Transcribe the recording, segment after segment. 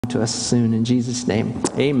to us soon. In Jesus' name,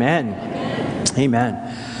 amen. Amen.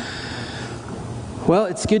 Well,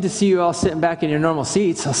 it's good to see you all sitting back in your normal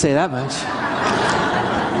seats. I'll say that much.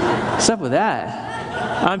 What's up with that?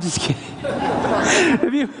 I'm just kidding.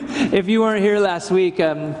 If you weren't here last week,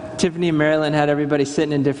 Tiffany and Marilyn had everybody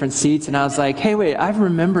sitting in different seats, and I was like, hey, wait, I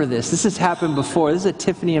remember this. This has happened before. This is a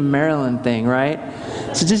Tiffany and Marilyn thing, right?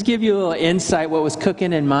 So just give you a little insight, what was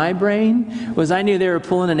cooking in my brain was I knew they were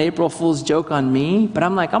pulling an April Fool's joke on me, but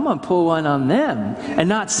I'm like, I'm going to pull one on them and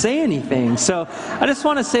not say anything. So I just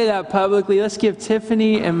want to say that publicly. Let's give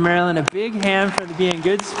Tiffany and Marilyn a big hand for being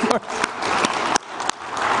good sports.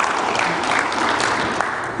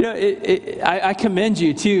 You know, I commend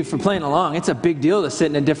you, too, for playing along. It's a big deal to sit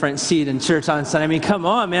in a different seat in church on Sunday. I mean, come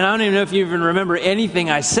on, man. I don't even know if you even remember anything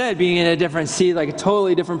I said, being in a different seat, like a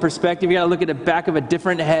totally different perspective. You got to look at the back of a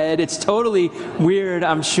different head. It's totally weird,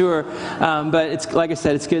 I'm sure. But it's like I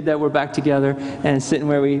said, it's good that we're back together and sitting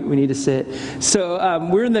where we need to sit. So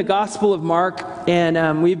we're in the Gospel of Mark,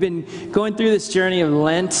 and we've been going through this journey of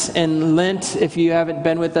Lent. And Lent, if you haven't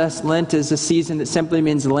been with us, Lent is a season that simply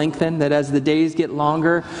means lengthen, that as the days get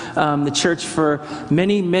longer, the church for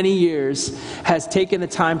many, many years has taken the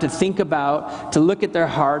time to think about, to look at their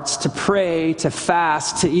hearts, to pray, to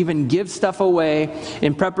fast, to even give stuff away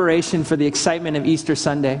in preparation for the excitement of Easter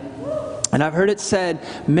Sunday. And I've heard it said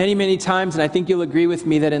many, many times, and I think you'll agree with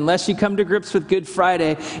me, that unless you come to grips with Good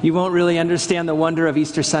Friday, you won't really understand the wonder of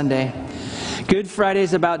Easter Sunday. Good Friday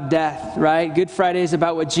is about death, right? Good Friday is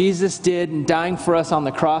about what Jesus did in dying for us on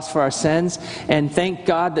the cross for our sins. And thank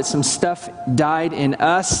God that some stuff died in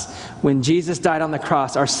us when Jesus died on the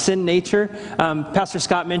cross. Our sin nature. Pastor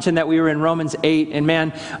Scott mentioned that we were in Romans 8. And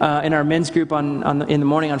man, in our men's group in the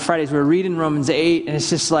morning on Fridays, we were reading Romans 8. And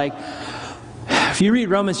it's just like, if you read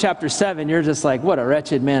Romans chapter 7, you're just like, what a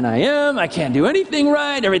wretched man I am. I can't do anything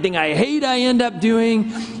right. Everything I hate, I end up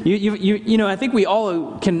doing. You know, I think we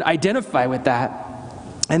all can identify with that.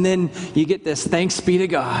 And then you get this, thanks be to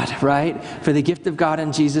God, right, for the gift of God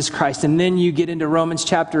in Jesus Christ. And then you get into Romans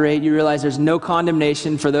chapter 8. You realize there's no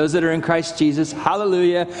condemnation for those that are in Christ Jesus.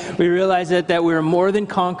 Hallelujah. We realize that we're more than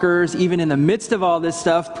conquerors, even in the midst of all this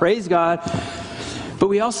stuff. Praise God. But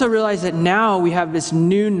we also realize that now we have this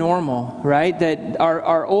new normal, right? That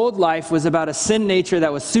our old life was about a sin nature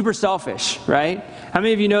that was super selfish, right? How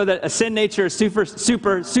many of you know that a sin nature is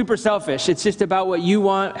super selfish? It's just about what you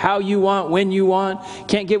want, how you want, when you want.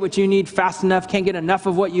 Can't get what you need fast enough. Can't get enough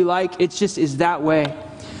of what you like. It just is that way.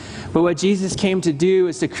 But what Jesus came to do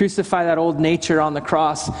is to crucify that old nature on the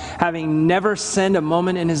cross, having never sinned a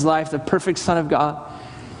moment in his life, the perfect Son of God.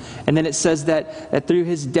 And then it says that through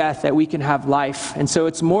his death that we can have life. And so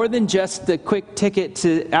it's more than just the quick ticket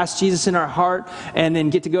to ask Jesus in our heart and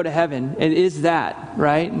then get to go to heaven. It is that,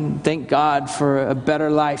 right? And thank God for a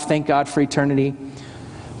better life. Thank God for eternity.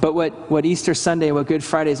 But what Easter Sunday, what Good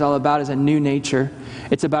Friday is all about is a new nature.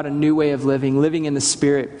 It's about a new way of living in the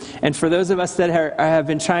Spirit. And for those of us that have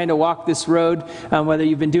been trying to walk this road, whether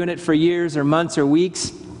you've been doing it for years or months or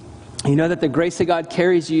weeks, you know that the grace of God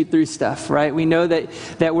carries you through stuff, right? We know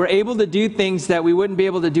that we're able to do things that we wouldn't be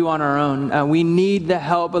able to do on our own. We need the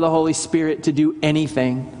help of the Holy Spirit to do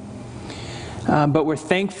anything. But we're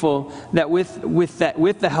thankful that with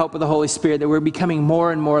the help of the Holy Spirit, that we're becoming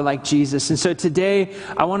more and more like Jesus. And so today,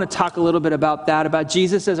 I want to talk a little bit about that, about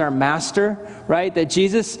Jesus as our master, right? That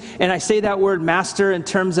Jesus, and I say that word master in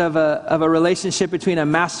terms of a relationship between a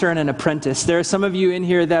master and an apprentice. There are some of you in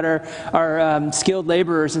here that are skilled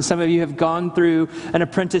laborers, and some of you have gone through an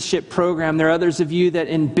apprenticeship program. There are others of you that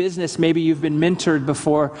in business, maybe you've been mentored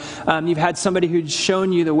before. You've had somebody who's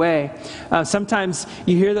shown you the way. Sometimes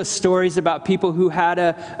you hear those stories about people who had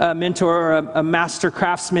a mentor or a master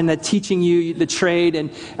craftsman that teaching you the trade.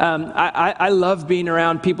 And I love being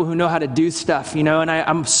around people who know how to do stuff, you know, and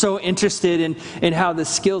I'm so interested in how the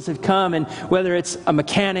skills have come, and whether it's a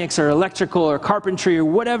mechanics or electrical or carpentry or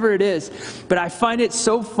whatever it is. But I find it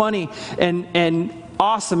so funny and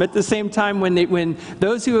awesome at the same time when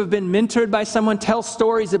those who have been mentored by someone tell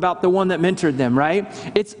stories about the one that mentored them, right?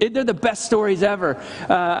 They're the best stories ever.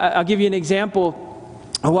 I'll give you an example.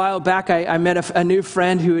 A while back, I met a new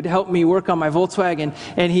friend who had helped me work on my Volkswagen,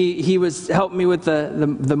 and he was helping me with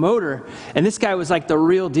the motor. And this guy was like the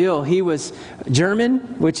real deal. He was German,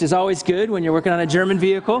 which is always good when you're working on a German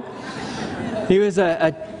vehicle. He was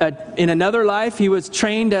in another life, he was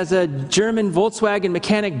trained as a German Volkswagen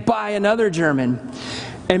mechanic by another German.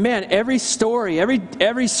 And man, every story,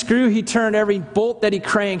 every screw he turned, every bolt that he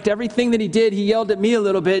cranked, everything that he did, he yelled at me a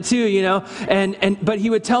little bit too, you know. But he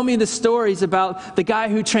would tell me the stories about the guy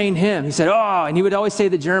who trained him. He said, oh, and he would always say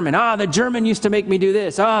the German. The German used to make me do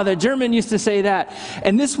this. The German used to say that.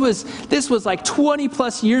 And this was like 20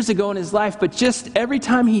 plus years ago in his life, but just every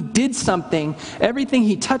time he did something, everything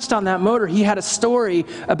he touched on that motor, he had a story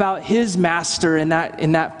about his master in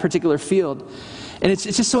that particular field. And it's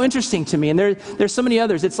just so interesting to me. And there's so many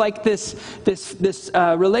others. It's like this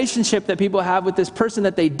relationship that people have with this person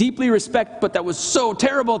that they deeply respect, but that was so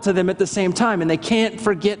terrible to them at the same time. And they can't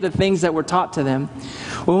forget the things that were taught to them.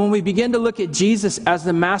 Well, when we begin to look at Jesus as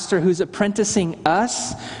the master who's apprenticing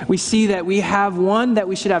us, we see that we have one that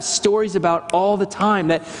we should have stories about all the time.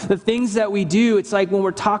 That the things that we do, it's like when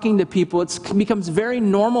we're talking to people, it becomes very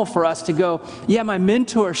normal for us to go, yeah, my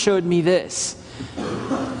mentor showed me this.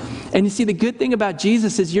 And you see, the good thing about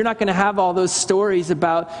Jesus is you're not going to have all those stories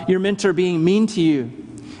about your mentor being mean to you,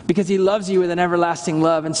 because he loves you with an everlasting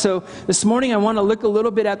love. And so this morning I want to look a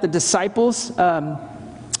little bit at the disciples.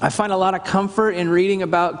 I find a lot of comfort in reading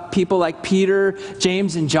about people like Peter,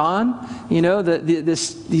 James, and John. You know,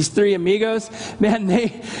 these three amigos. Man,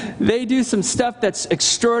 they do some stuff that's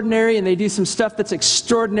extraordinary, and they do some stuff that's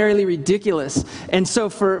extraordinarily ridiculous. And so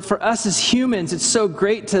for us as humans, it's so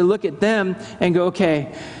great to look at them and go,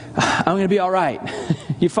 okay, I'm going to be all right.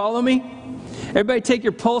 You follow me? Everybody take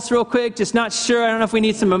your pulse real quick. Just not sure. I don't know if we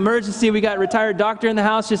need some emergency. We got a retired doctor in the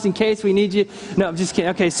house just in case we need you. No, I'm just kidding.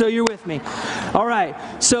 Okay, so you're with me. All right.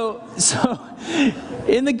 So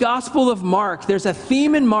in the Gospel of Mark, there's a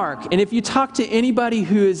theme in Mark. And if you talk to anybody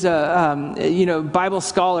who is a Bible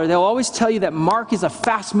scholar, they'll always tell you that Mark is a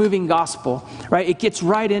fast-moving gospel, right? It gets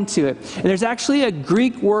right into it. And there's actually a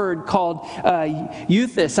Greek word called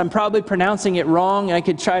euthys. I'm probably pronouncing it wrong. I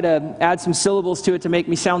could try to add some syllables to it to make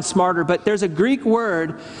me sound smarter. But there's a Greek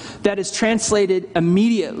word that is translated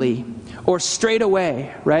immediately or straight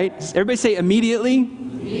away, right? Everybody say immediately.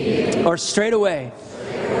 Or straight away.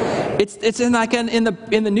 It's in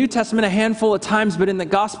the New Testament a handful of times, but in the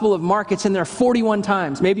Gospel of Mark, it's in there 41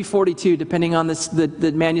 times, maybe 42, depending on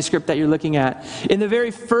the manuscript that you're looking at. In the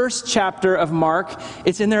very first chapter of Mark,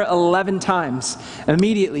 it's in there 11 times.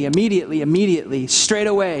 Immediately, straight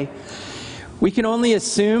away. We can only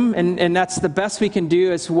assume, and that's the best we can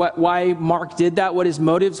do, is why Mark did that, what his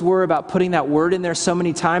motives were about putting that word in there so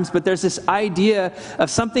many times. But there's this idea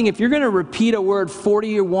of something, if you're going to repeat a word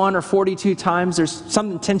 41 or 42 times, there's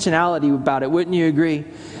some intentionality about it. Wouldn't you agree?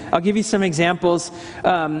 I'll give you some examples.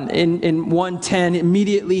 In 1:10,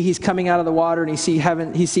 immediately he's coming out of the water and he sees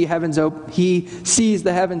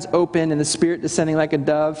the heavens open and the Spirit descending like a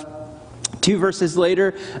dove. 2 verses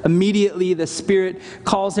later, immediately the Spirit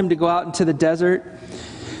calls him to go out into the desert,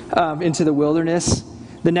 into the wilderness.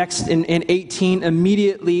 The next, in 18,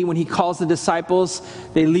 immediately when he calls the disciples,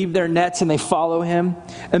 they leave their nets and they follow him.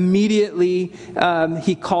 Immediately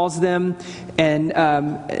he calls them, and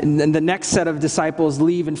then the next set of disciples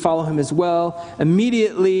leave and follow him as well.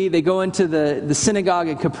 Immediately they go into the synagogue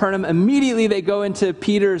at Capernaum. Immediately they go into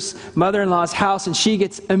Peter's mother-in-law's house, and she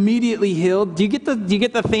gets immediately healed. Do you get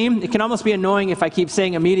the theme? It can almost be annoying if I keep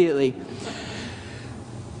saying immediately.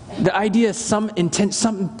 The idea is something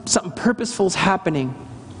purposeful is happening.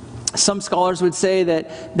 Some scholars would say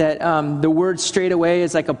that the word straight away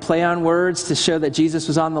is like a play on words to show that Jesus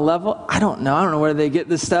was on the level. I don't know where they get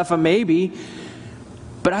this stuff, maybe.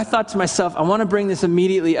 But I thought to myself, I want to bring this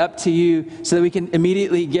immediately up to you so that we can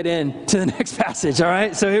immediately get into the next passage, all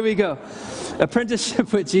right? So here we go.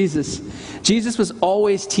 Apprenticeship with Jesus. Jesus was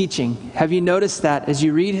always teaching. Have you noticed that? As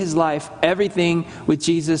you read his life, everything with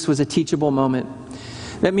Jesus was a teachable moment.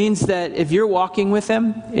 That means that if you're walking with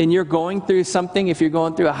him and you're going through something, if you're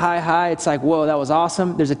going through a high, it's like, whoa, that was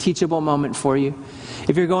awesome. There's a teachable moment for you.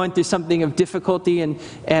 If you're going through something of difficulty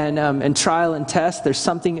and trial and test, there's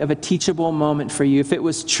something of a teachable moment for you. If it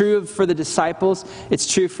was true for the disciples, it's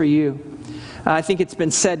true for you. I think it's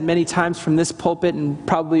been said many times from this pulpit, and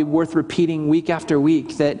probably worth repeating week after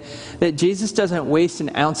week, that Jesus doesn't waste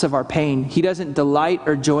an ounce of our pain. He doesn't delight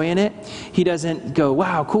or joy in it. He doesn't go,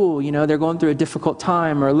 wow, cool, they're going through a difficult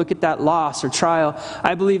time, or look at that loss or trial.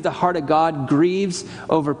 I believe the heart of God grieves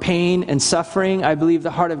over pain and suffering. I believe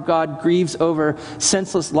the heart of God grieves over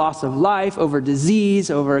senseless loss of life, over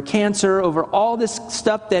disease, over cancer, over all this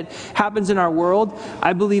stuff that happens in our world.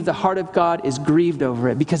 I believe the heart of God is grieved over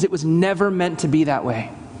it, because it was never meant to be that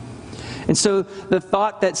way. And so the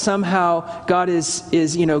thought that somehow God is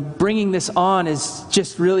bringing this on is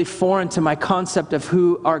just really foreign to my concept of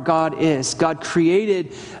who our God is. God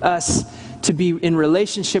created us to be in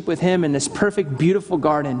relationship with him in this perfect, beautiful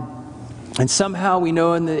garden. And somehow we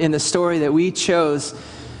know in the story that we chose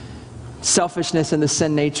selfishness and the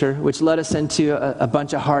sin nature, which led us into a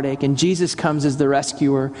bunch of heartache. And Jesus comes as the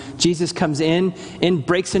rescuer. Jesus comes in and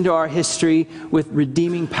breaks into our history with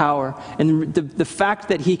redeeming power. And the fact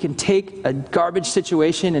that he can take a garbage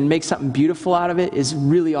situation and make something beautiful out of it is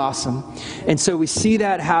really awesome. And so we see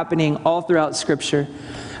that happening all throughout Scripture.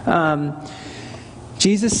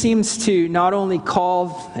 Jesus seems to not only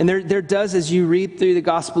call, and there does as you read through the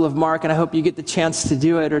Gospel of Mark, and I hope you get the chance to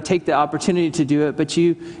do it or take the opportunity to do it, but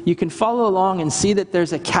you can follow along and see that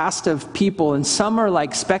there's a cast of people, and some are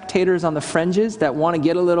like spectators on the fringes that want to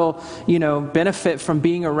get a little, benefit from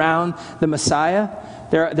being around the Messiah.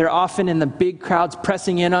 They're often in the big crowds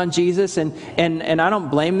pressing in on Jesus, and I don't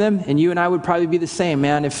blame them, and you and I would probably be the same,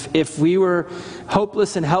 man. If we were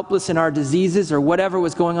hopeless and helpless in our diseases or whatever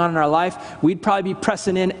was going on in our life, we'd probably be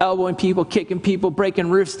pressing in, elbowing people, kicking people, breaking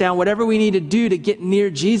roofs down, whatever we need to do to get near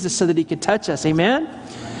Jesus so that he could touch us. Amen?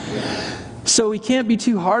 So we can't be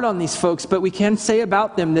too hard on these folks, but we can say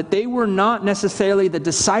about them that they were not necessarily the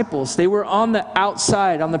disciples. They were on the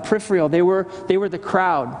outside, on the peripheral. They were the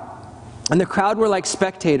crowd. And the crowd were like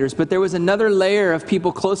spectators, but there was another layer of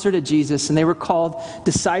people closer to Jesus, and they were called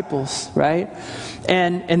disciples, right?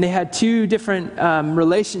 And they had two different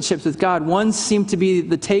relationships with God. One seemed to be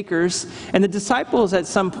the takers, and the disciples at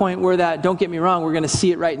some point were that. Don't get me wrong, we're going to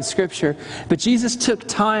see it right in Scripture. But Jesus took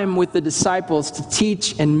time with the disciples to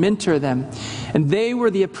teach and mentor them, and they were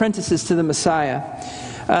the apprentices to the Messiah.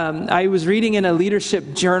 I was reading in a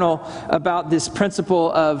leadership journal about this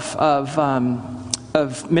principle of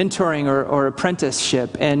mentoring or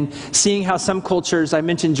apprenticeship, and seeing how some cultures, I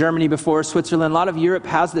mentioned Germany before, Switzerland, a lot of Europe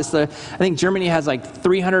has this. I think Germany has like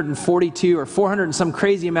 342 or 400 and some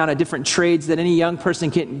crazy amount of different trades that any young person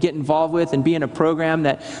can get involved with and be in a program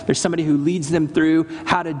that there's somebody who leads them through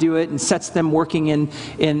how to do it and sets them working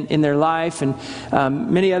in their life. And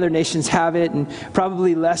many other nations have it, and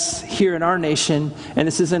probably less here in our nation. And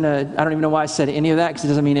this isn't I don't even know why I said any of that, because it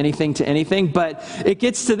doesn't mean anything to anything, but it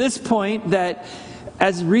gets to this point that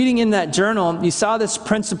as reading in that journal, you saw this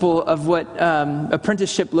principle of what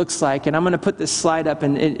apprenticeship looks like. And I'm going to put this slide up,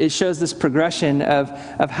 and it shows this progression of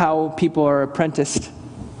how people are apprenticed.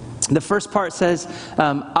 The first part says,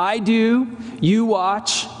 I do, you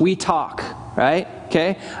watch, we talk, right?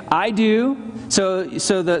 Okay, I do. So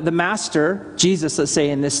the master, Jesus, let's say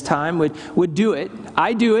in this time, would do it.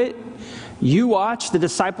 I do it, you watch, the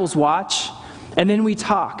disciples watch, and then we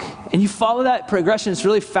talk. And you follow that progression. It's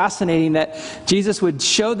really fascinating that Jesus would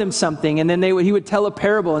show them something, and then he would tell a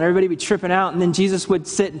parable, and everybody would be tripping out, and then Jesus would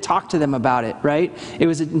sit and talk to them about it, right? It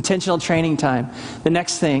was an intentional training time. The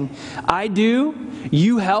next thing, I do,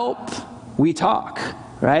 you help, we talk,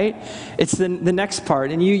 right? It's the next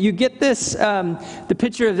part. And you get this, the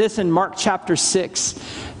picture of this in Mark chapter 6.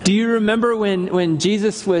 Do you remember when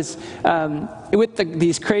Jesus was with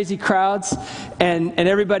these crazy crowds, and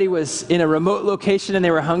everybody was in a remote location and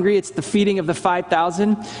they were hungry? It's the feeding of the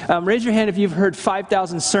 5,000. Raise your hand if you've heard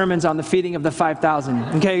 5,000 sermons on the feeding of the 5,000.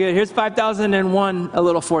 Okay, good. Here's 5,001 a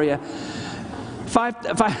little for you.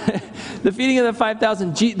 The feeding of the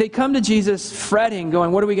 5,000, they come to Jesus fretting,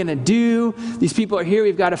 going, what are we going to do? These people are here,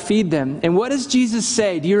 we've got to feed them. And what does Jesus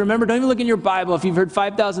say? Do you remember? Don't even look in your Bible if you've heard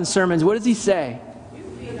 5,000 sermons. What does he say?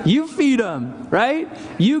 You feed them, right?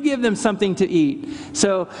 You give them something to eat.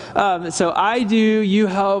 So I do, you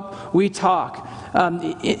help, we talk.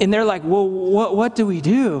 And they're like, well, what do we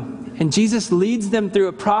do? And Jesus leads them through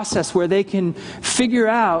a process where they can figure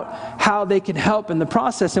out how they can help in the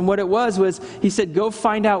process. And what it was he said, go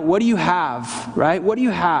find out, what do you have, right? What do you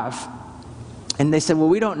have? And they said, well,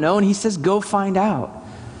 we don't know. And he says, go find out.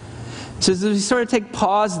 So we sort of take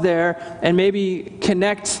pause there and maybe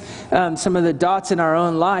connect some of the dots in our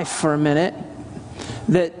own life for a minute.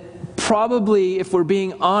 That probably, if we're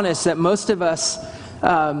being honest, that most of us,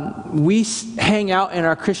 we hang out in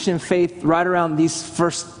our Christian faith right around these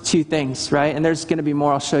first two things, right? And there's going to be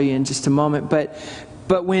more I'll show you in just a moment. But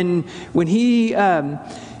when he...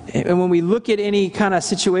 And when we look at any kind of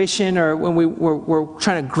situation, or when we're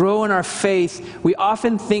trying to grow in our faith, we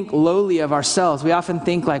often think lowly of ourselves. We often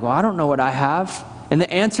think like, well, I don't know what I have. And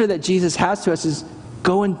the answer that Jesus has to us is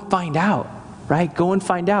go and find out, right? Go and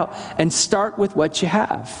find out. And start with what you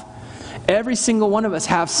have. Every single one of us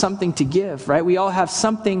have something to give, right? We all have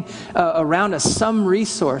something around us, some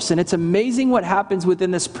resource. And it's amazing what happens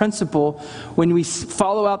within this principle when we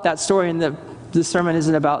follow out that story. And the sermon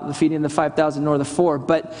isn't about the feeding of the 5,000 nor the 4,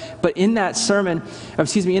 but in that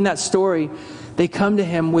in that story, they come to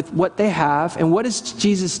him with what they have. And what does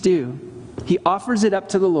Jesus do? He offers it up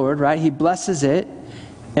to the Lord, right? He blesses it,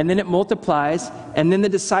 and then it multiplies, and then the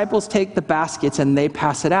disciples take the baskets and they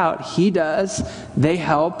pass it out. He does, they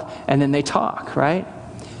help, and then they talk, right?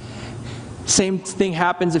 Same thing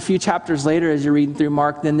happens a few chapters later as you're reading through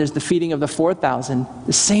Mark. Then there's the feeding of the 4,000.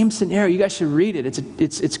 The same scenario. You guys should read it.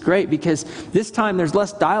 It's great because this time there's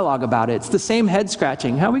less dialogue about it. It's the same head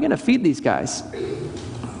scratching. How are we going to feed these guys?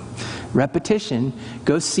 Repetition.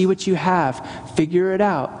 Go see what you have. Figure it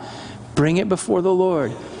out. Bring it before the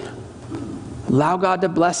Lord. Allow God to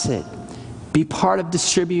bless it. Be part of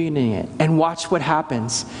distributing it and watch what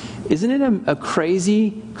happens. Isn't it a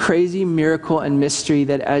crazy, crazy miracle and mystery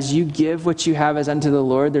that as you give what you have as unto the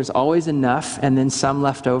Lord, there's always enough and then some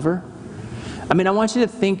left over? I mean, I want you to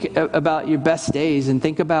think about your best days and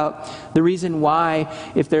think about the reason why,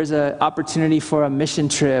 if there's an opportunity for a mission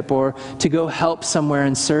trip or to go help somewhere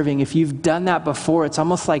in serving, if you've done that before, it's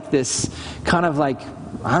almost like this kind of like,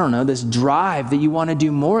 I don't know, this drive that you want to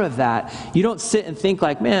do more of that. You don't sit and think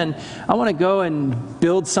like, man, I want to go and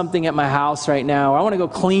build something at my house right now, or I want to go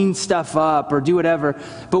clean stuff up or do whatever.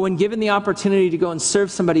 But when given the opportunity to go and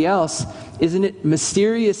serve somebody else, isn't it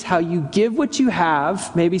mysterious how you give what you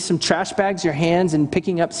have, maybe some trash bags, your hands, and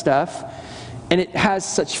picking up stuff, and it has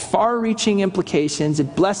such far-reaching implications.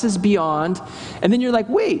 It blesses beyond. And then you're like,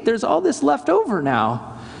 wait, there's all this left over now.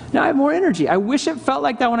 Now I have more energy. I wish it felt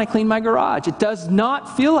like that when I cleaned my garage. It does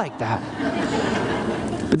not feel like that.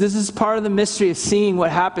 But this is part of the mystery of seeing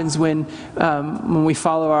what happens when we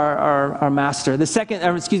follow our master.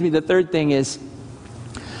 The third thing is,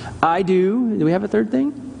 do we have a third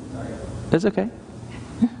thing? That's okay.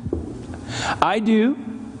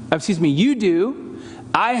 You do,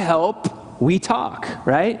 I help, we talk,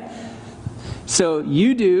 right? So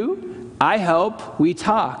you do, I help, we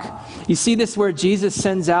talk. You see this where Jesus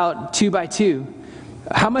sends out 2 by 2.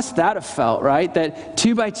 How must that have felt, right? That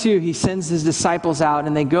 2 by 2, he sends his disciples out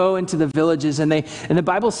and they go into the villages and the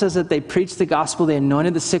Bible says that they preached the gospel, they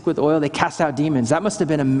anointed the sick with oil, they cast out demons. That must have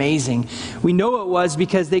been amazing. We know it was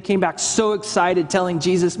because they came back so excited telling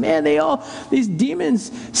Jesus, man, these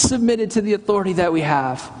demons submitted to the authority that we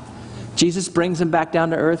have. Jesus brings them back down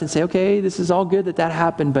to earth and say, okay, this is all good that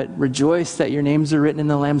happened, but rejoice that your names are written in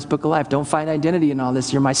the Lamb's Book of Life. Don't find identity in all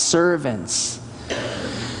this. You're my servants.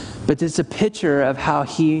 But it's a picture of how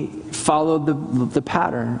he followed the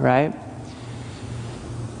pattern, right?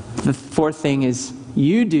 The fourth thing is,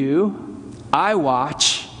 you do, I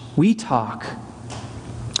watch, we talk.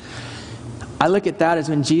 I look at that as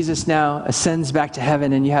when Jesus now ascends back to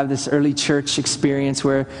heaven and you have this early church experience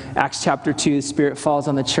where Acts chapter 2, the Spirit falls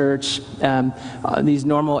on the church. These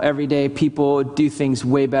normal, everyday people do things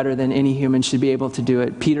way better than any human should be able to do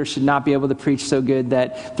it. Peter should not be able to preach so good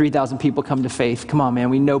that 3,000 people come to faith. Come on,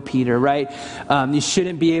 man, we know Peter, right? You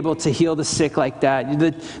shouldn't be able to heal the sick like that.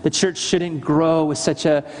 The church shouldn't grow with such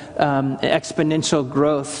a exponential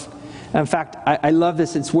growth. In fact, I love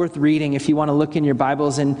this. It's worth reading if you want to look in your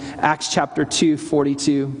Bibles in Acts chapter 2,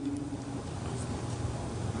 42.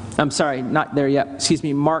 I'm sorry, not there yet. Excuse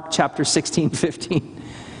me, Mark chapter 16, 15.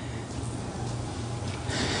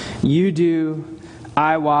 You do,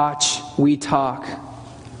 I watch, we talk.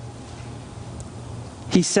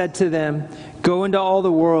 He said to them, go into all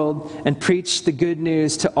the world and preach the good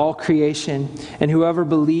news to all creation. And whoever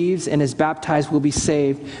believes and is baptized will be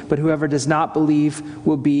saved, but whoever does not believe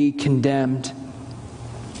will be condemned.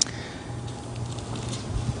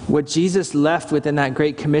 What Jesus left with in that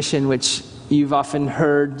Great Commission, which you've often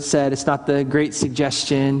heard said, it's not the great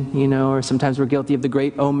suggestion, or sometimes we're guilty of the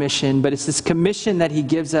great omission, but it's this commission that he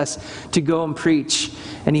gives us to go and preach.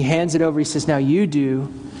 And he hands it over. He says, now you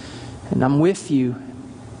do, and I'm with you.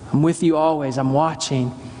 I'm with you always. I'm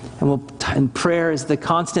watching. And prayer is the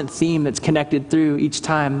constant theme that's connected through each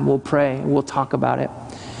time we'll pray. And we'll talk about it.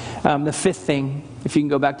 The fifth thing, if you can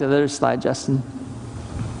go back to the other slide, Justin.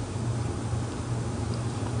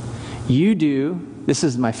 You do, this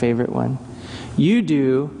is my favorite one. You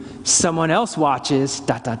do, someone else watches, ...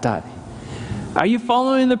 Are you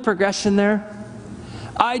following the progression there?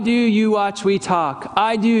 I do, you watch, we talk.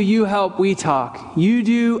 I do, you help, we talk. You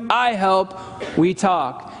do, I help, we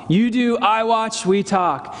talk. You do, I watch, we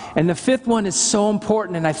talk. And the fifth one is so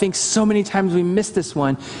important, and I think so many times we miss this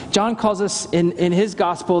one. John calls us in his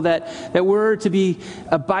gospel that we're to be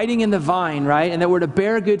abiding in the vine, right? And that we're to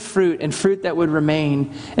bear good fruit and fruit that would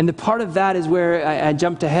remain. And the part of that is where I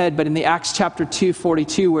jumped ahead, but in the Acts chapter 2,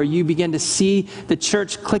 42, where you begin to see the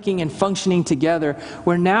church clicking and functioning together,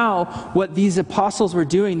 where now what these apostles were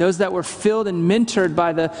doing, those that were filled and mentored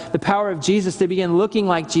by the power of Jesus, they began looking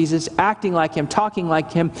like Jesus, acting like him, talking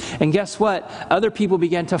like him. And guess what? Other people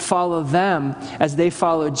began to follow them as they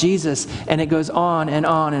followed Jesus. And it goes on and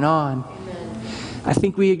on and on. Amen. I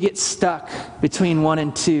think we get stuck between 1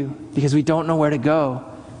 and 2 because we don't know where to go.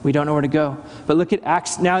 We don't know where to go. But look at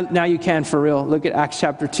Acts, now you can for real. Look at Acts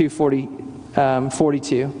chapter 2,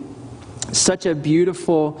 42. Such a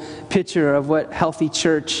beautiful picture of what healthy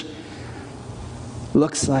church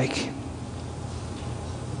looks like.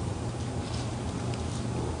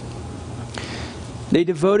 They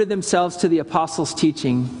devoted themselves to the apostles'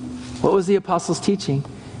 teaching. What was the apostles' teaching?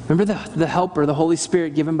 Remember the helper, the Holy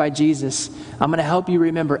Spirit given by Jesus. I'm going to help you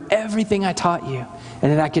remember everything I taught you. And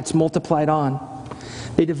then that gets multiplied on.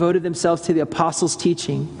 They devoted themselves to the apostles'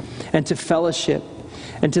 teaching and to fellowship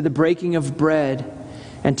and to the breaking of bread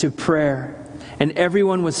and to prayer. And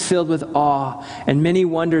everyone was filled with awe, and many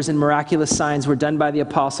wonders and miraculous signs were done by the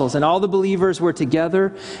apostles. And all the believers were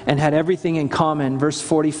together and had everything in common. Verse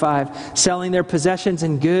 45, selling their possessions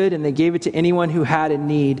and good, and they gave it to anyone who had a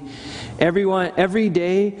need. Every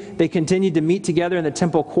day they continued to meet together in the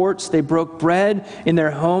temple courts. They broke bread in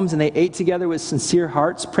their homes, and they ate together with sincere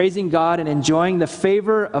hearts, praising God and enjoying the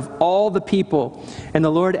favor of all the people. And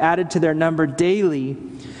the Lord added to their number daily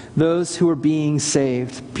those who were being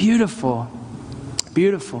saved. Beautiful.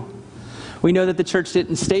 Beautiful. We know that the church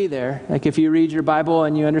didn't stay there. Like if you read your Bible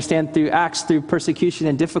and you understand through Acts, through persecution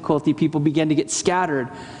and difficulty, people began to get scattered.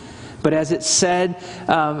 But as it's said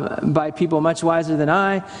by people much wiser than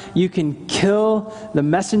I, you can kill the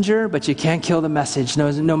messenger, but you can't kill the message.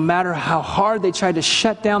 No matter how hard they tried to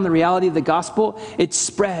shut down the reality of the gospel, it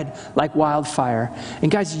spread like wildfire. And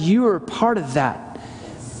guys, you are part of that.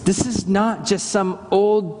 This is not just some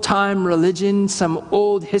old-time religion, some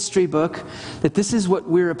old history book, that this is what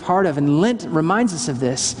we're a part of. And Lent reminds us of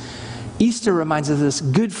this. Easter reminds us of this.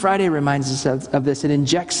 Good Friday reminds us of this. It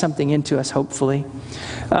injects something into us, hopefully.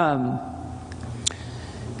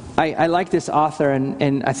 I like this author,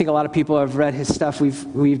 and I think a lot of people have read his stuff.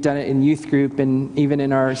 We've done it in youth group and even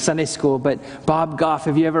in our Sunday school. But Bob Goff,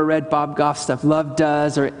 have you ever read Bob Goff's stuff? Love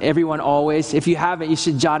Does, or Everyone Always. If you haven't, you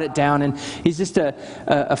should jot it down. And he's just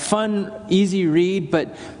a fun, easy read,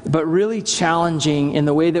 but really challenging in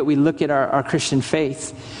the way that we look at our Christian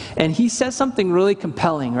faith. And he says something really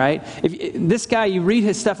compelling, right? This guy, you read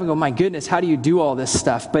his stuff and go, my goodness, how do you do all this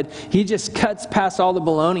stuff? But he just cuts past all the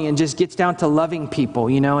baloney and just gets down to loving people,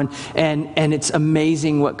 you know, and it's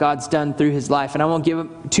amazing what God's done through his life. And I won't give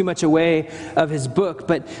too much away of his book,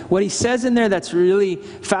 but what he says in there that's really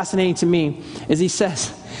fascinating to me is he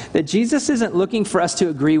says that Jesus isn't looking for us to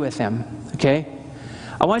agree with him, okay?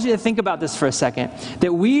 I want you to think about this for a second.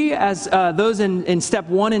 That we, as those in step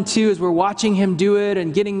 1 and 2, as we're watching him do it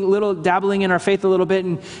and getting dabbling in our faith a little bit,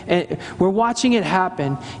 and we're watching it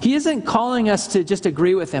happen, he isn't calling us to just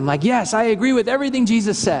agree with him. Like, yes, I agree with everything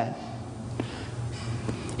Jesus said.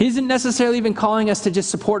 He isn't necessarily even calling us to just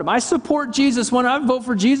support him. I support Jesus when I vote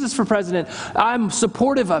for Jesus for president. I'm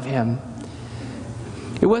supportive of him.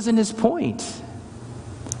 It wasn't his point.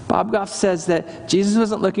 Bob Goff says that Jesus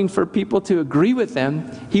wasn't looking for people to agree with him.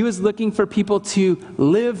 He was looking for people to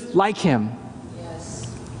live like him.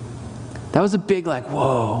 Yes. That was a big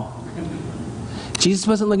whoa. Jesus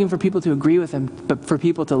wasn't looking for people to agree with him, but for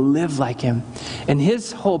people to live like him. And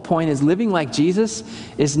his whole point is living like Jesus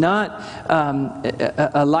is not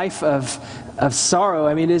a life of sorrow.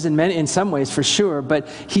 I mean, it is in some ways for sure, but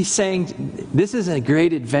he's saying this is a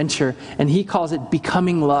great adventure, and he calls it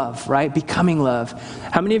becoming love, right? Becoming love.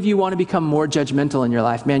 How many of you want to become more judgmental in your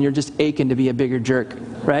life? Man, you're just aching to be a bigger jerk,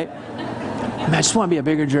 right? Man, I just want to be a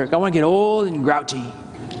bigger jerk. I want to get old and grouchy.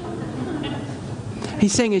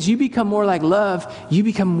 He's saying as you become more like love, you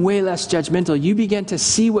become way less judgmental. You begin to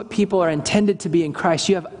see what people are intended to be in Christ.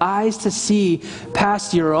 You have eyes to see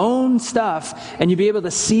past your own stuff, and you'll be able to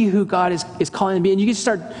see who God is calling to be. And you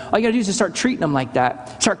can all you got to do is just start treating them like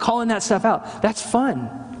that. Start calling that stuff out. That's fun.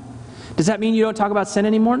 Does that mean you don't talk about sin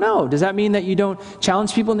anymore? No. Does that mean that you don't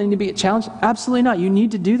challenge people and they need to be challenged? Absolutely not. You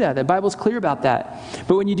need to do that. The Bible's clear about that.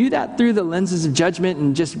 But when you do that through the lenses of judgment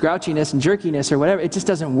and just grouchiness and jerkiness or whatever, it just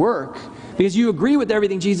doesn't work. Because you agree with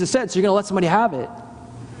everything Jesus said, so you're going to let somebody have it.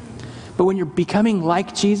 But when you're becoming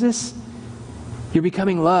like Jesus, you're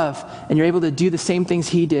becoming love, and you're able to do the same things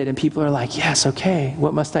he did, and people are like, yes, okay,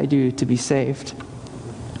 what must I do to be saved?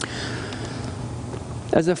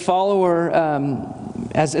 As a follower,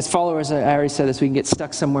 as followers, I already said this, we can get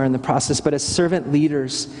stuck somewhere in the process, but as servant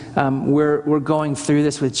leaders, we're going through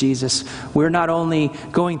this with Jesus. We're not only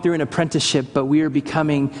going through an apprenticeship, but we are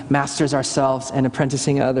becoming masters ourselves and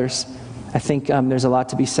apprenticing others. I think there's a lot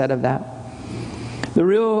to be said of that. The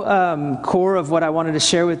real core of what I wanted to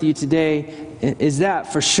share with you today is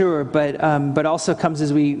that for sure, but also comes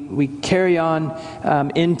as we carry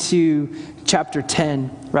on into chapter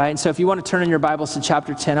 10, right? And so if you want to turn in your Bibles to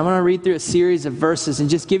chapter 10, I'm going to read through a series of verses and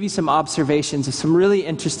just give you some observations of some really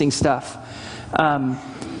interesting stuff.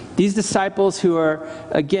 These disciples who are,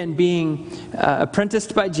 again, being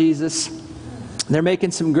apprenticed by Jesus, They're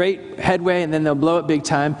making some great headway, and then they'll blow it big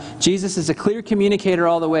time. Jesus is a clear communicator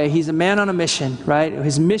all the way. He's a man on a mission, right?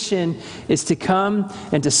 His mission is to come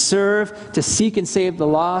and to serve, to seek and save the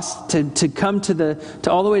lost, to come to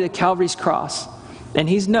all the way to Calvary's cross. And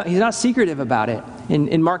he's not secretive about it.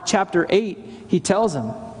 In Mark chapter 8, he tells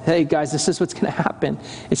them, hey guys, this is what's going to happen.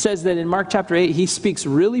 It says that in Mark chapter 8, he speaks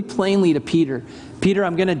really plainly to Peter. Peter,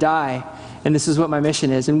 I'm going to die, and this is what my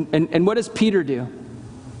mission is. And what does Peter do?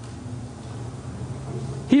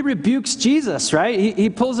 He rebukes Jesus, right? He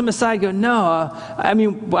pulls him aside and goes, no, I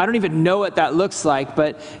don't even know what that looks like,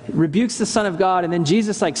 but rebukes the Son of God, and then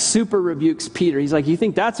Jesus like super rebukes Peter. He's like, you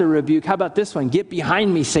think that's a rebuke? How about this one? Get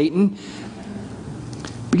behind me, Satan.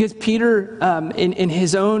 Because Peter, in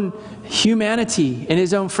his own humanity, in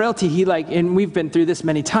his own frailty, and we've been through this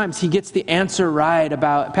many times, he gets the answer right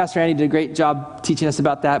about, Pastor Andy did a great job teaching us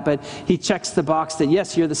about that, but he checks the box that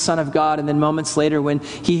yes, you're the Son of God, and then moments later when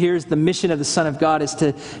he hears the mission of the Son of God is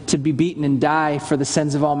to be beaten and die for the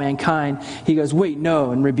sins of all mankind, he goes, wait,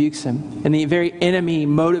 no, and rebukes him. And the very enemy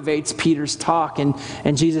motivates Peter's talk, and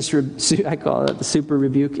Jesus, I call it the super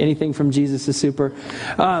rebuke. Anything from Jesus is super.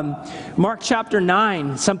 Mark chapter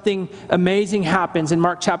 9, something amazing happens in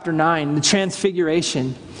Mark chapter 9. The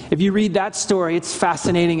transfiguration. If you read that story, it's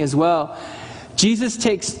fascinating as well. Jesus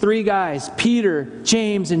takes three guys, Peter,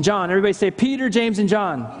 James, and John. Everybody say Peter, James, and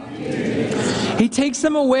John. Peter. He takes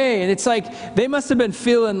them away, and it's like they must have been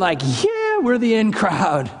feeling like, yeah, we're the in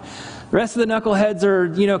crowd. The rest of the knuckleheads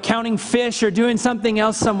are, counting fish or doing something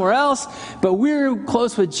else somewhere else, but we're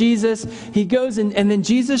close with Jesus. He goes and then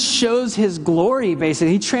Jesus shows his glory,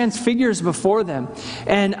 basically. He transfigures before them.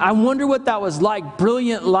 And I wonder what that was like.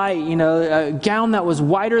 Brilliant light, a gown that was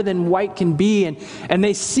whiter than white can be. And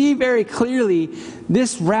they see very clearly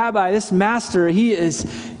this rabbi, this master, this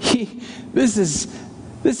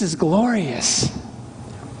is glorious.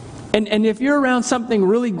 And if you're around something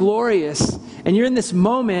really glorious, and you're in this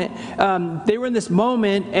moment, they were in this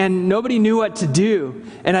moment, and nobody knew what to do.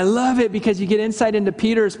 And I love it because you get insight into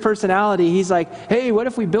Peter's personality. He's like, hey, what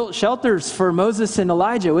if we built shelters for Moses and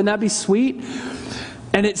Elijah? Wouldn't that be sweet?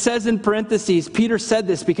 And it says in parentheses, Peter said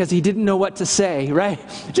this because he didn't know what to say, right?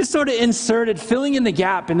 Just sort of inserted, filling in the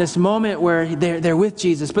gap in this moment where they're with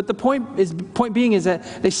Jesus. But the point being is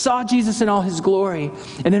that they saw Jesus in all his glory.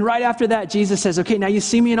 And then right after that, Jesus says, okay, now you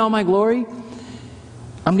see me in all my glory?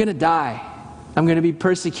 I'm going to die. I'm going to be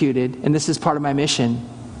persecuted, and this is part of my mission.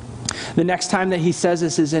 The next time that he says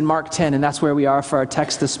this is in Mark 10, and that's where we are for our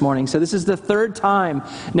text this morning. So this is the third time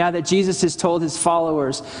now that Jesus has told his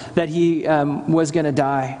followers that he was going to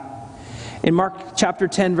die. In Mark chapter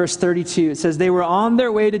 10, verse 32, it says, they were on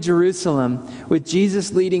their way to Jerusalem with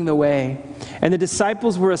Jesus leading the way. And the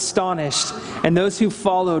disciples were astonished, and those who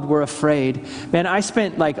followed were afraid. Man, I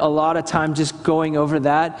spent a lot of time just going over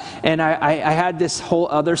that. And I had this whole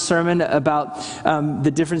other sermon about the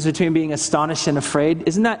difference between being astonished and afraid.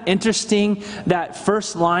 Isn't that interesting, that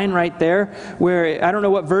first line right there, where I don't know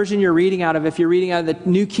what version you're reading out of. If you're reading out of the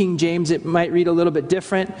New King James, it might read a little bit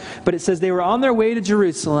different. But it says they were on their way to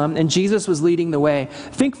Jerusalem, and Jesus was leading the way.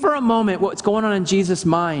 Think for a moment what's going on in Jesus'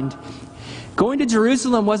 mind. Going to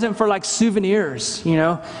Jerusalem wasn't for souvenirs,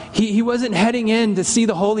 He wasn't heading in to see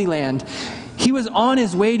the Holy Land. He was on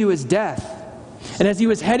his way to his death. And as he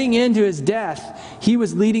was heading into his death, he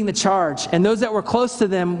was leading the charge. And those that were close to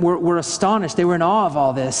them were astonished. They were in awe of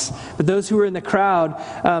all this. But those who were in the crowd,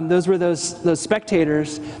 those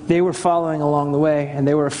spectators, they were following along the way, and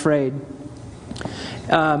they were afraid.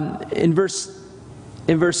 And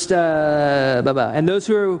those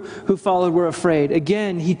who followed were afraid.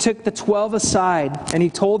 Again, he took the 12 aside, and he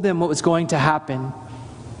told them what was going to happen.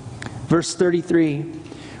 Verse 33,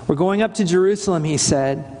 we're going up to Jerusalem, he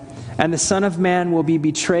said, and the Son of Man will be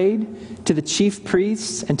betrayed to the chief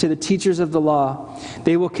priests and to the teachers of the law.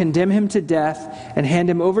 They will condemn him to death and hand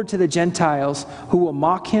him over to the Gentiles, who will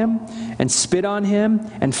mock him and spit on him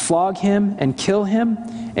and flog him and kill him,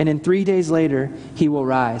 and in 3 days later he will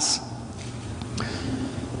rise.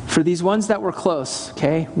 For these ones that were close,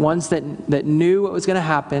 okay, ones that knew what was going to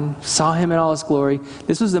happen, saw him in all his glory,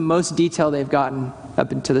 this was the most detail they've gotten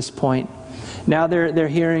up until this point. Now they're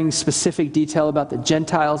hearing specific detail about the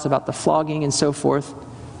Gentiles, about the flogging and so forth.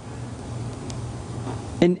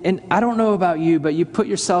 And I don't know about you, but you put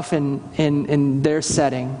yourself in their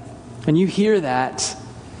setting, and you hear that,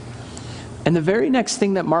 and the very next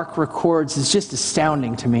thing that Mark records is just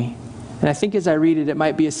astounding to me. And I think as I read it, it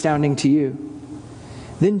might be astounding to you.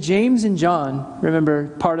 Then James and John, remember,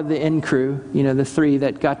 part of the in crew, the three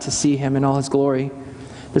that got to see him in all his glory,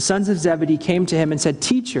 the sons of Zebedee came to him and said,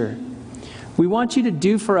 "Teacher, we want you to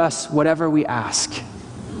do for us whatever we ask."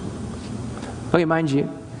 Okay, mind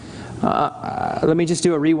you, Let me just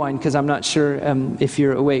do a rewind because I'm not sure if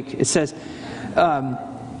you're awake. It says,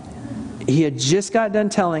 he had just got done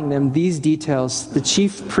telling them these details. The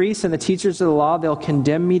chief priests and the teachers of the law, they'll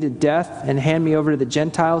condemn me to death and hand me over to the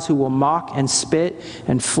Gentiles, who will mock and spit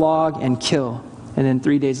and flog and kill. And then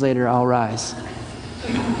 3 days later, I'll rise.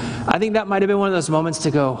 I think that might have been one of those moments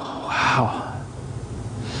to go, wow.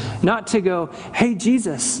 Not to go, hey,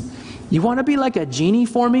 Jesus, you want to be like a genie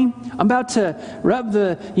for me? I'm about to rub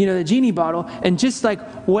the genie bottle, and just like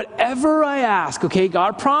whatever I ask, okay,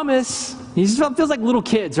 God promise. He just feels like little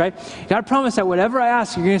kids, right? God promise that whatever I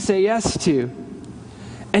ask, you're going to say yes to.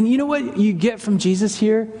 And you know what you get from Jesus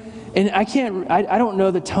here? And I don't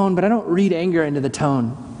know the tone, but I don't read anger into the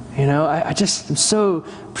tone. You know, I just am so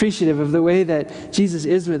appreciative of the way that Jesus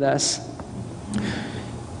is with us.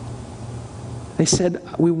 They said,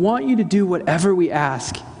 we want you to do whatever we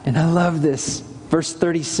ask. And I love this. Verse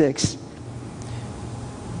 36.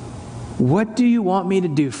 What do you want me to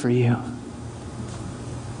do for you?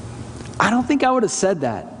 I don't think I would have said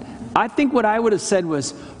that. I think what I would have said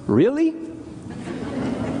was, really?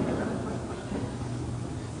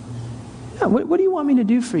 Yeah, what do you want me to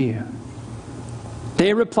do for you?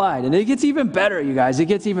 They replied, and it gets even better, you guys. It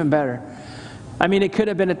gets even better. I mean, it could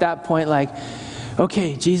have been at that point like,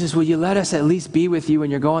 okay, Jesus, will you let us at least be with you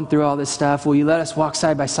when you're going through all this stuff? Will you let us walk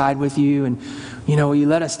side by side with you? And, will you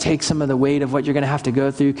let us take some of the weight of what you're going to have to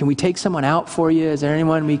go through? Can we take someone out for you? Is there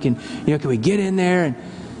anyone we can we get in there? And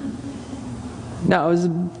no, it was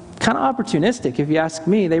kind of opportunistic, if you ask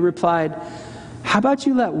me. They replied, how about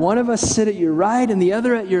you let one of us sit at your right and the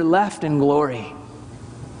other at your left in glory?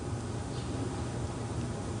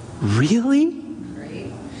 Really?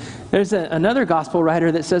 There's another gospel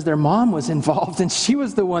writer that says their mom was involved, and she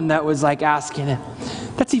was the one that was like asking it.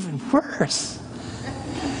 That's even worse.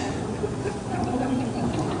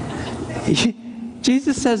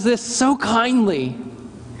 Jesus says this so kindly.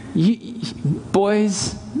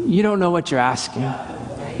 Boys, you don't know what you're asking.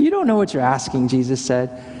 You don't know what you're asking, Jesus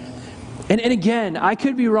said. And again, I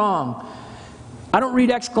could be wrong. I don't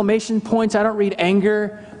read exclamation points. I don't read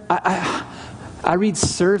anger. I read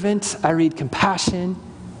servant. I read compassion.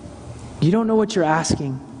 You don't know what you're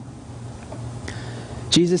asking.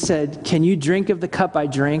 Jesus said, can you drink of the cup I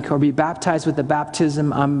drink or be baptized with the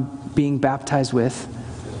baptism I'm being baptized with?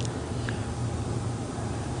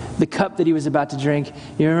 The cup that he was about to drink.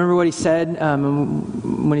 You remember what he said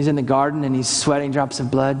when he's in the garden and he's sweating drops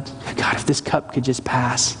of blood? God, if this cup could just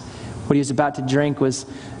pass. What he was about to drink was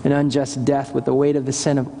an unjust death with the weight of the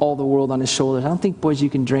sin of all the world on his shoulders. I don't think, boys,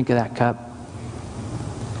 you can drink of that cup.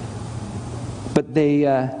 But they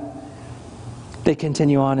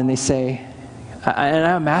continue on and they say, and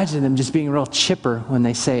I imagine them just being real chipper when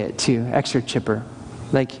they say it too, extra chipper.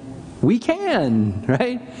 Like, we can,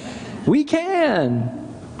 right? We can.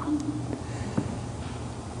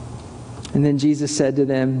 And then Jesus said to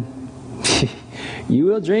them, you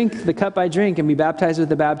will drink the cup I drink and be baptized with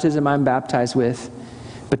the baptism I'm baptized with.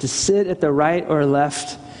 But to sit at the right or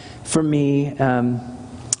left for me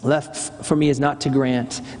is not to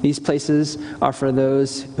grant. These places are for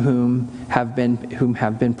those whom have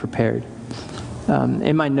been prepared.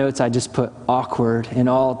 In my notes, I just put awkward in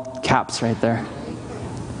all caps right there.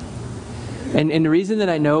 And the reason that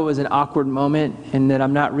I know it was an awkward moment and that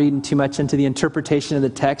I'm not reading too much into the interpretation of the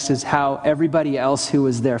text is how everybody else who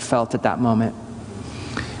was there felt at that moment.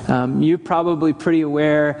 You're probably pretty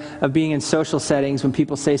aware of being in social settings when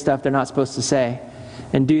people say stuff they're not supposed to say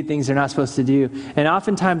and do things they're not supposed to do. And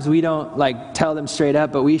oftentimes we don't tell them straight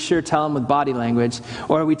up, but we sure tell them with body language.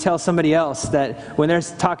 Or we tell somebody else that when they're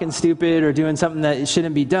talking stupid or doing something that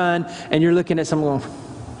shouldn't be done, and you're looking at someone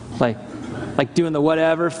going, like doing the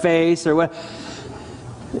whatever face or what.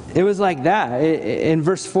 It was like that. In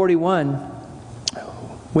verse 41,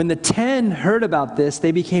 when the 10 heard about this,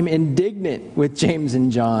 they became indignant with James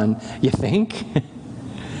and John. You think?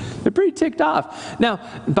 They're pretty ticked off. Now,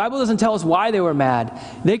 the Bible doesn't tell us why they were mad.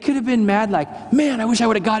 They could have been mad like, man, I wish I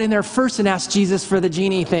would have got in there first and asked Jesus for the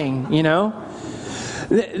genie thing,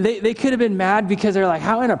 They could have been mad because they're like,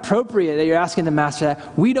 how inappropriate that you're asking the master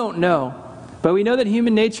that. We don't know. But we know that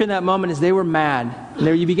human nature in that moment is they were mad. And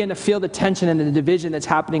there you begin to feel the tension and the division that's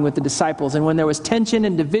happening with the disciples. And when there was tension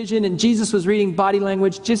and division and Jesus was reading body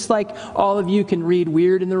language, just like all of you can read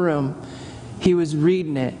weird in the room, he was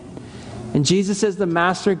reading it. And Jesus as the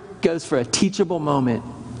master goes for a teachable moment.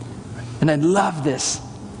 And I love this.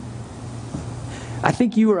 I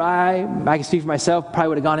think you or I can speak for myself, probably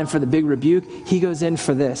would have gone in for the big rebuke. He goes in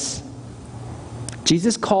for this.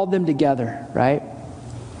 Jesus called them together, right?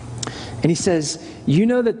 And he says, you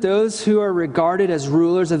know that those who are regarded as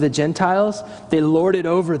rulers of the Gentiles, they lord it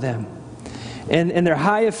over them. and their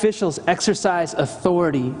high officials exercise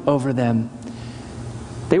authority over them.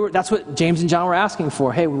 That's what James and John were asking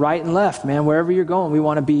for. Hey, right and left, man, wherever you're going, we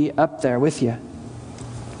want to be up there with you.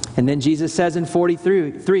 And then Jesus says in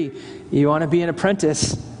 43, you want to be an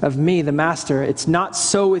apprentice of me, the master. It's not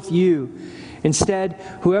so with you. Instead,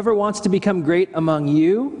 whoever wants to become great among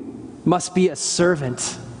you must be a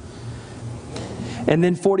servant. And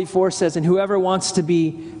then 44 says, and whoever wants to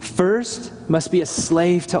be first must be a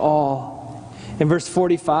slave to all. In verse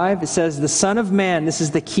 45, it says, the Son of Man, this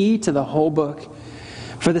is the key to the whole book.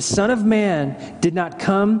 For the Son of Man did not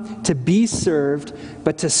come to be served,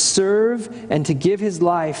 but to serve and to give his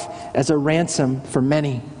life as a ransom for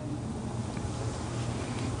many.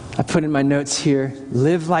 I put in my notes here,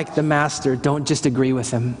 live like the master, don't just agree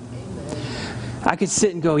with him. I could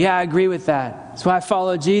sit and go, yeah, I agree with that. That's why I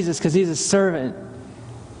follow Jesus, because he's a servant.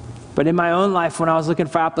 But in my own life, when I was looking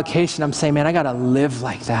for application, I'm saying, man, I got to live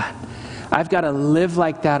like that. I've got to live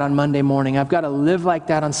like that on Monday morning. I've got to live like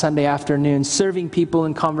that on Sunday afternoon, serving people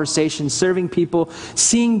in conversation, serving people,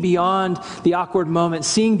 seeing beyond the awkward moment,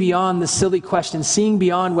 seeing beyond the silly questions, seeing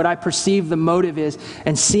beyond what I perceive the motive is,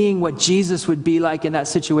 and seeing what Jesus would be like in that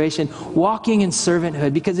situation, walking in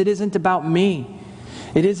servanthood, because it isn't about me.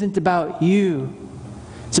 It isn't about you.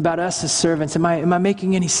 It's about us as servants. Am I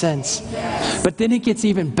making any sense? Yes. But then it gets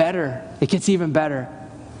even better. It gets even better.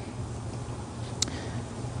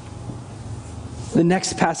 The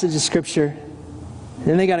next passage of Scripture,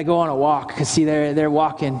 then they got to go on a walk, because see, they're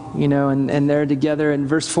walking, and they're together. In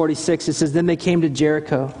verse 46, it says, then they came to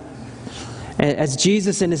Jericho. And as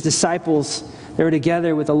Jesus and his disciples, they were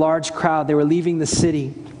together with a large crowd. They were leaving the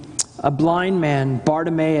city. A blind man,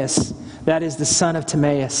 Bartimaeus, that is the son of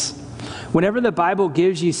Timaeus. Whenever the Bible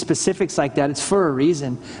gives you specifics like that, it's for a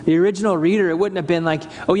reason. The original reader, it wouldn't have been like,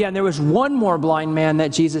 oh yeah, and there was one more blind man that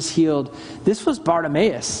Jesus healed. This was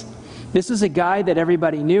Bartimaeus. This was a guy that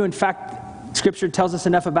everybody knew. In fact, Scripture tells us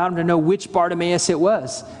enough about him to know which Bartimaeus it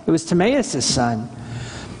was. It was Timaeus' son.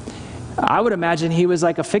 I would imagine he was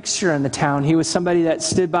like a fixture in the town. He was somebody that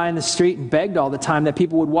stood by in the street and begged all the time, that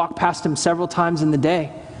people would walk past him several times in the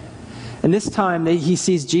day. And this time, he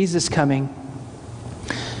sees Jesus coming.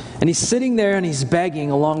 And he's sitting there and he's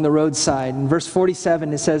begging along the roadside. In verse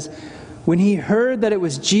 47, it says, when he heard that it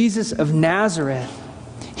was Jesus of Nazareth,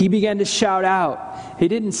 he began to shout out. He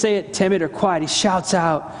didn't say it timid or quiet. He shouts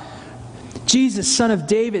out, Jesus, Son of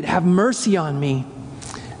David, have mercy on me.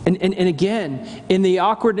 And again, in the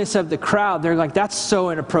awkwardness of the crowd, they're like, that's so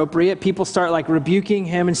inappropriate. People start like rebuking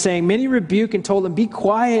him and saying, many rebuke and told him, be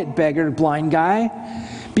quiet, beggar, blind guy.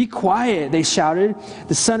 Be quiet, they shouted.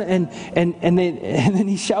 The son, and then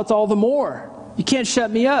he shouts all the more. You can't shut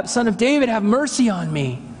me up. Son of David, have mercy on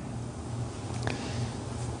me.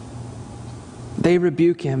 They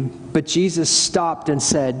rebuke him, but Jesus stopped and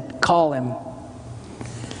said, call him.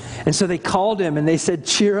 And so they called him and they said,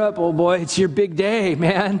 cheer up, old boy. It's your big day,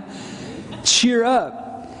 man. Cheer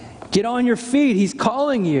up. Get on your feet. He's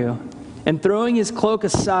calling you. And throwing his cloak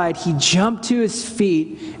aside, he jumped to his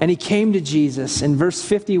feet and he came to Jesus. In verse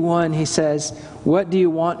 51, he says, what do you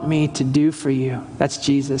want me to do for you? That's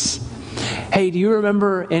Jesus. Hey, do you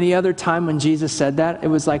remember any other time when Jesus said that? It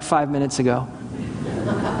was like 5 minutes ago.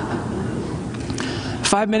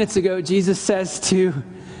 5 minutes ago, Jesus says to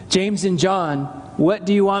James and John, what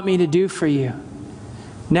do you want me to do for you?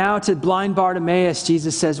 Now to blind Bartimaeus,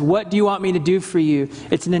 Jesus says, what do you want me to do for you?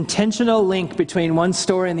 It's an intentional link between one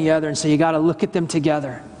story and the other, and so you got to look at them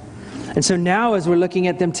together. And so now as we're looking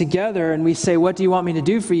at them together and we say, what do you want me to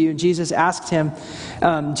do for you? And Jesus asked him,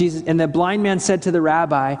 and the blind man said to the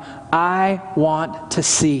rabbi, I want to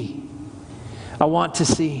see. I want to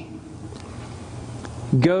see.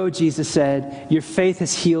 Go, Jesus said, your faith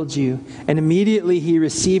has healed you. And immediately he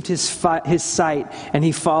received his sight and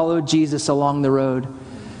he followed Jesus along the road.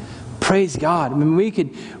 Praise God. I mean,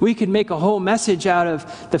 we could make a whole message out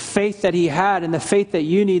of the faith that he had and the faith that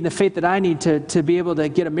you need and the faith that I need to be able to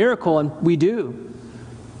get a miracle, and we do.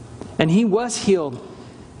 And he was healed.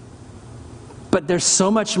 But there's so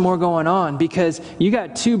much more going on, because you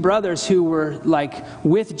got two brothers who were like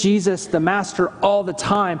with Jesus, the Master, all the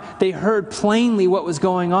time. They heard plainly what was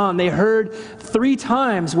going on. They heard 3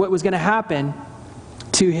 times what was going to happen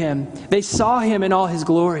to him. They saw him in all his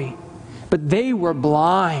glory, but they were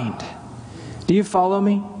blind. Do you follow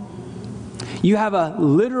me? You have a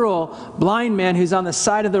literal blind man who's on the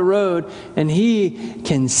side of the road and he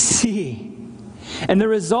can see. And the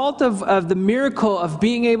result of the miracle of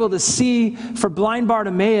being able to see for blind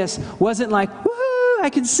Bartimaeus wasn't like, woohoo, I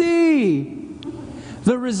can see. The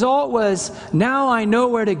The result was, now I know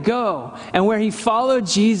where to go. And where he followed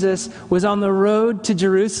Jesus was on the road to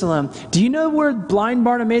Jerusalem. Do you know where blind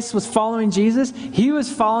Bartimaeus was following Jesus? He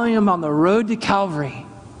was following him on the road to Calvary.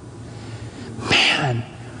 Man,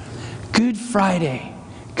 Good Friday.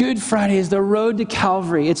 Good Friday is the road to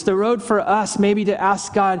Calvary. It's the road for us maybe to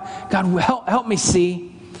ask God, help me see.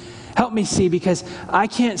 Help me see, because I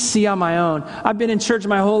can't see on my own. I've been in church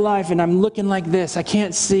my whole life and I'm looking like this. I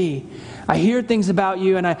can't see. I hear things about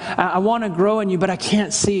you and I want to grow in you, but I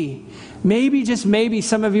can't see. Maybe, just maybe,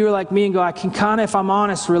 some of you are like me and go, I can kind of, if I'm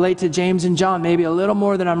honest, relate to James and John, maybe a little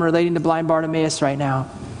more than I'm relating to blind Bartimaeus right now.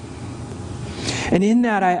 And in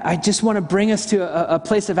that, I just want to bring us to a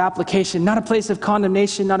place of application, not a place of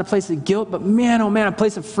condemnation, not a place of guilt, but man, oh man, a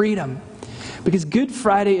place of freedom. Because Good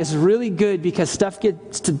Friday is really good because stuff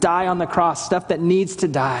gets to die on the cross, stuff that needs to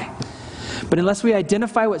die. But unless we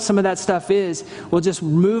identify what some of that stuff is, we'll just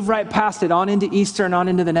move right past it on into Easter and on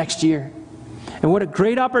into the next year. And what a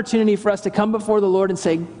great opportunity for us to come before the Lord and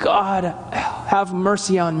say, God, have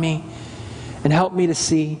mercy on me and help me to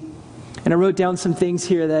see. And I wrote down some things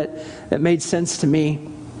here that made sense to me.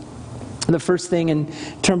 The first thing in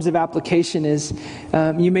terms of application is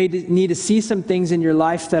you may need to see some things in your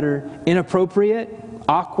life that are inappropriate,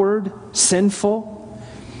 awkward, sinful.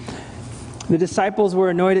 The disciples were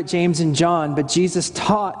annoyed at James and John, but Jesus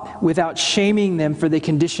taught without shaming them for the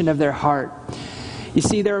condition of their heart. You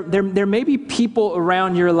see, there may be people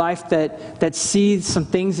around your life that see some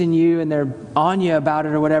things in you and they're on you about it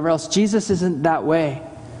or whatever else. Jesus isn't that way.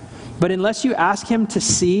 But unless you ask him to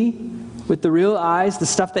see with the real eyes, the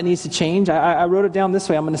stuff that needs to change. I wrote it down this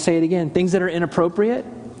way. I'm going to say it again. Things that are inappropriate,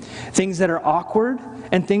 things that are awkward,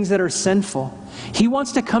 and things that are sinful. He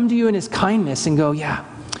wants to come to you in his kindness and go, yeah,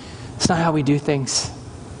 it's not how we do things.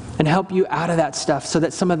 And help you out of that stuff so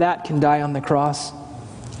that some of that can die on the cross.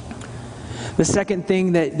 The second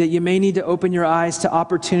thing that you may need to open your eyes to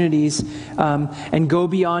opportunities and go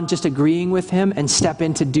beyond just agreeing with him and step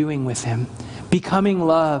into doing with him. Becoming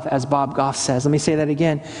love, as Bob Goff says. Let me say that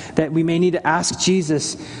again. That we may need to ask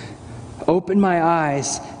Jesus, open my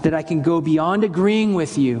eyes that I can go beyond agreeing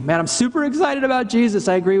with you. Man, I'm super excited about Jesus.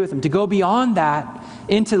 I agree with him. To go beyond that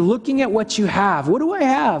into looking at what you have. What do I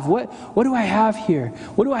have? What do I have here?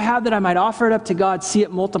 What do I have that I might offer it up to God, see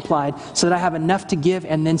it multiplied, so that I have enough to give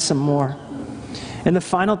and then some more. And the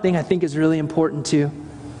final thing I think is really important too.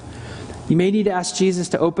 You may need to ask Jesus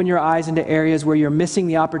to open your eyes into areas where you're missing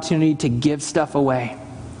the opportunity to give stuff away.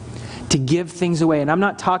 To give things away. And I'm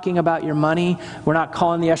not talking about your money. We're not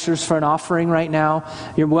calling the ushers for an offering right now.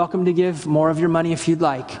 You're welcome to give more of your money if you'd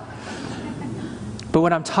like. But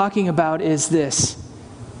what I'm talking about is this.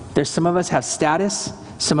 There's some of us have status.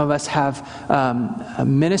 Some of us have a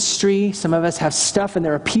ministry. Some of us have stuff. And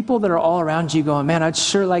there are people that are all around you going, man, I'd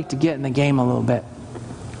sure like to get in the game a little bit.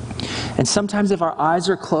 And sometimes if our eyes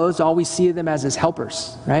are closed, all we see them as is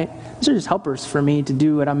helpers, right? These are just helpers for me to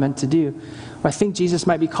do what I'm meant to do. Well, I think Jesus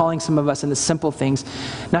might be calling some of us into simple things,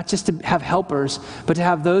 not just to have helpers, but to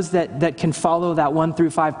have those that can follow that 1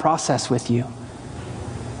 through 5 process with you.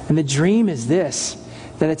 And the dream is this,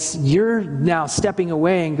 that you're now stepping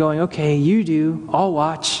away and going, okay, you do, I'll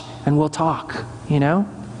watch, and we'll talk, you know?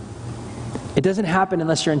 It doesn't happen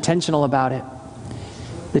unless you're intentional about it.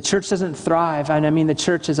 The church doesn't thrive, and I mean the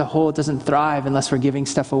church as a whole doesn't thrive unless we're giving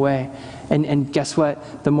stuff away. And guess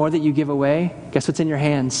what? The more that you give away, guess what's in your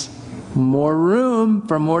hands? More room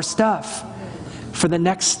for more stuff. For the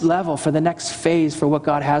next level, for the next phase, for what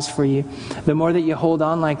God has for you. The more that you hold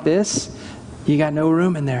on like this, you got no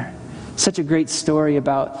room in there. Such a great story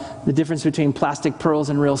about the difference between plastic pearls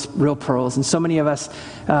and real pearls. And so many of us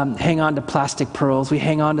hang on to plastic pearls. We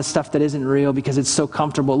hang on to stuff that isn't real because it's so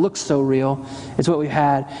comfortable, looks so real. It's what we've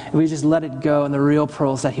had. And we just let it go, and the real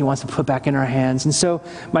pearls that he wants to put back in our hands. And so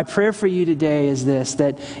my prayer for you today is this,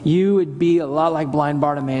 that you would be a lot like blind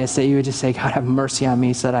Bartimaeus, that you would just say, God, have mercy on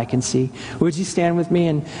me so that I can see. Would you stand with me?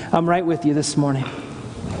 And I'm right with you this morning.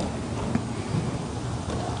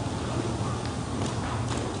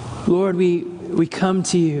 Lord, we come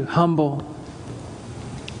to you humble.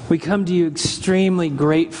 We come to you extremely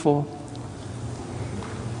grateful.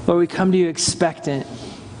 Lord, we come to you expectant.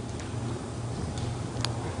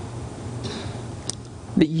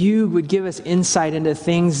 That you would give us insight into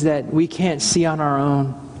things that we can't see on our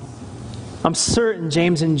own. I'm certain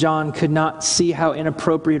James and John could not see how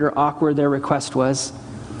inappropriate or awkward their request was.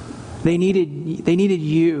 They needed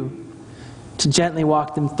you to gently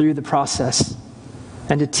walk them through the process.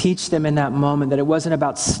 And to teach them in that moment that it wasn't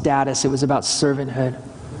about status, it was about servanthood.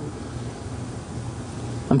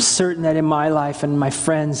 I'm certain that in my life and my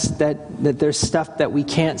friends that there's stuff that we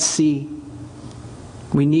can't see.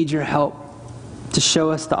 We need your help. to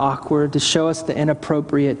show us the awkward, to show us the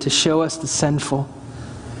inappropriate, to show us the sinful,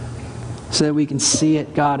 so that we can see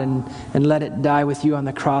it, God, and let it die with you on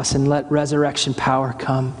the cross, and let resurrection power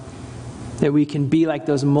come. That we can be like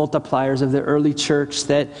those multipliers of the early church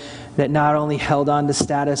that not only held on to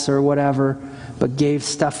status or whatever, but gave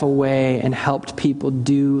stuff away and helped people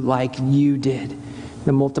do like you did,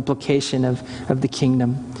 the multiplication of the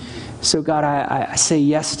kingdom. So God, I say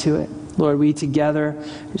yes to it. Lord, we together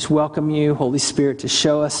just welcome you, Holy Spirit, to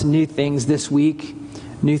show us new things this week,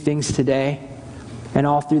 new things today, and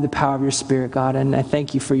all through the power of your Spirit, God. And I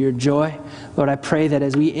thank you for your joy. Lord, I pray that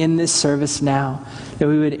as we end this service now, that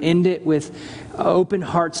we would end it with open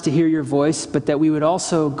hearts to hear your voice, but that we would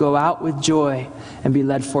also go out with joy and be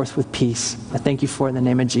led forth with peace. I thank you for it in the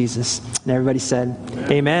name of Jesus. And everybody said,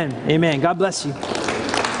 amen. Amen. God bless you.